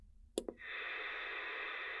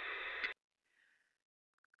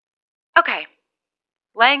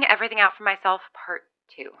Laying everything out for myself, part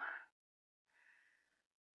two.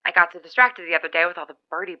 I got so distracted the other day with all the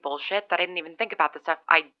birdie bullshit that I didn't even think about the stuff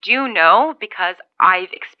I do know because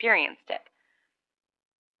I've experienced it.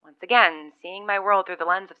 Once again, seeing my world through the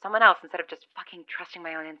lens of someone else instead of just fucking trusting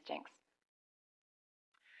my own instincts.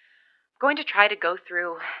 I'm going to try to go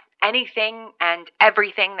through anything and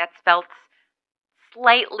everything that's felt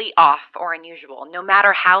slightly off or unusual, no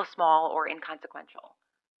matter how small or inconsequential.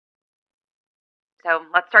 So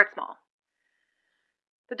let's start small.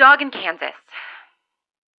 The dog in Kansas.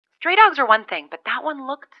 Stray dogs are one thing, but that one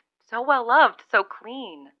looked so well loved, so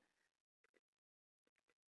clean.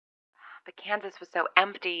 But Kansas was so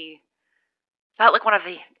empty. Felt like one of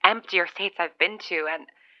the emptier states I've been to, and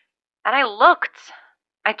I looked.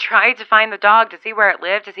 I tried to find the dog to see where it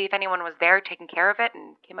lived, to see if anyone was there taking care of it,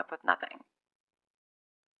 and came up with nothing.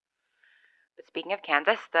 But speaking of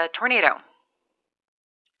Kansas, the tornado.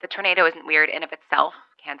 The tornado isn't weird in of itself.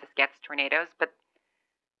 Kansas gets tornadoes, but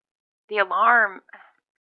the alarm.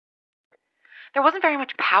 There wasn't very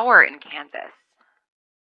much power in Kansas.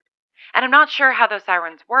 And I'm not sure how those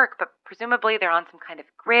sirens work, but presumably they're on some kind of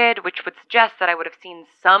grid, which would suggest that I would have seen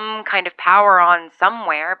some kind of power on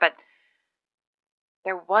somewhere, but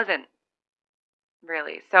there wasn't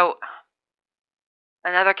really. So,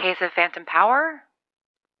 another case of phantom power?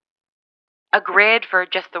 A grid for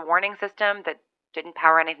just the warning system that didn't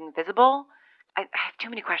power anything visible? I have too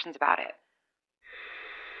many questions about it.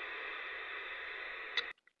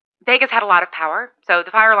 Vegas had a lot of power, so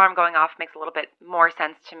the fire alarm going off makes a little bit more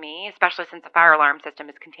sense to me, especially since the fire alarm system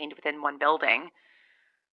is contained within one building.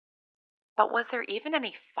 But was there even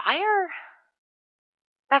any fire?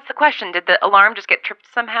 That's the question. Did the alarm just get tripped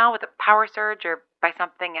somehow with a power surge or by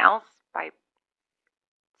something else? By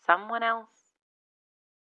someone else?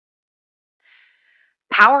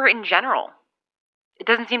 Power in general. It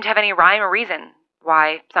doesn't seem to have any rhyme or reason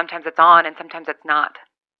why sometimes it's on and sometimes it's not.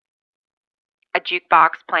 A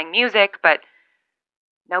jukebox playing music, but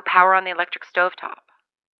no power on the electric stovetop.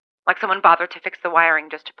 Like someone bothered to fix the wiring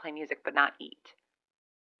just to play music but not eat.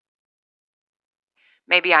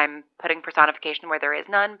 Maybe I'm putting personification where there is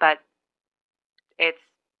none, but it's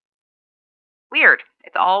weird.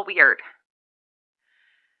 It's all weird.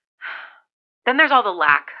 Then there's all the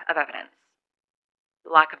lack of evidence. The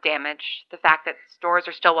lack of damage, the fact that stores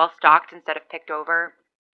are still well stocked instead of picked over.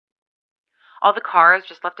 All the cars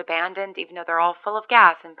just left abandoned, even though they're all full of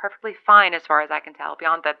gas and perfectly fine as far as I can tell,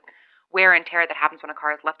 beyond the wear and tear that happens when a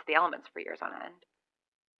car is left to the elements for years on end.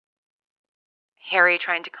 Harry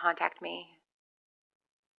trying to contact me.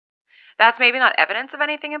 That's maybe not evidence of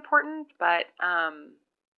anything important, but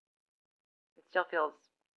it still feels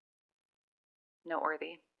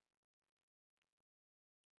noteworthy.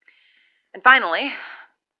 And finally,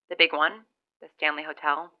 the big one, the Stanley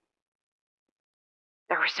Hotel.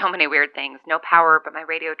 There were so many weird things. No power, but my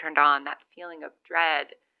radio turned on. That feeling of dread.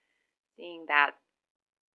 Seeing that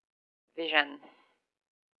vision.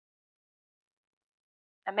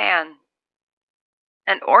 A man.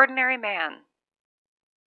 An ordinary man.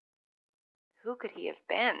 Who could he have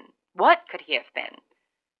been? What could he have been?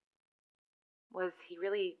 Was he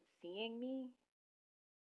really seeing me?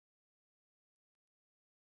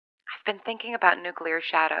 I've been thinking about nuclear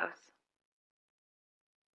shadows.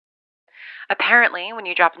 Apparently, when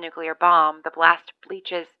you drop a nuclear bomb, the blast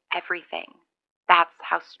bleaches everything. That's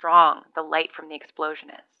how strong the light from the explosion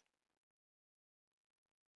is.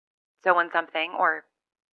 So when something or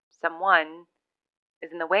someone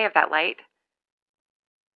is in the way of that light,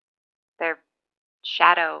 their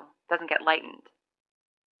shadow doesn't get lightened.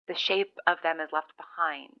 The shape of them is left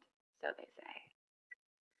behind, so they say.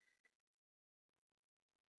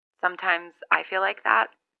 Sometimes I feel like that.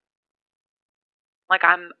 Like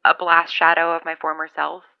I'm a blast shadow of my former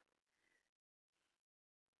self.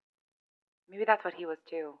 Maybe that's what he was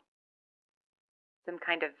too. Some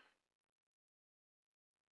kind of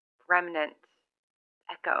remnant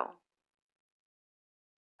echo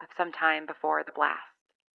of some time before the blast.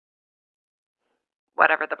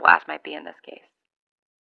 Whatever the blast might be in this case.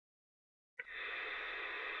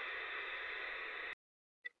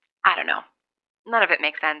 I don't know. None of it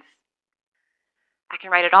makes sense. I can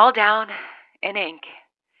write it all down in ink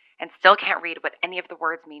and still can't read what any of the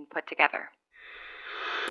words mean put together.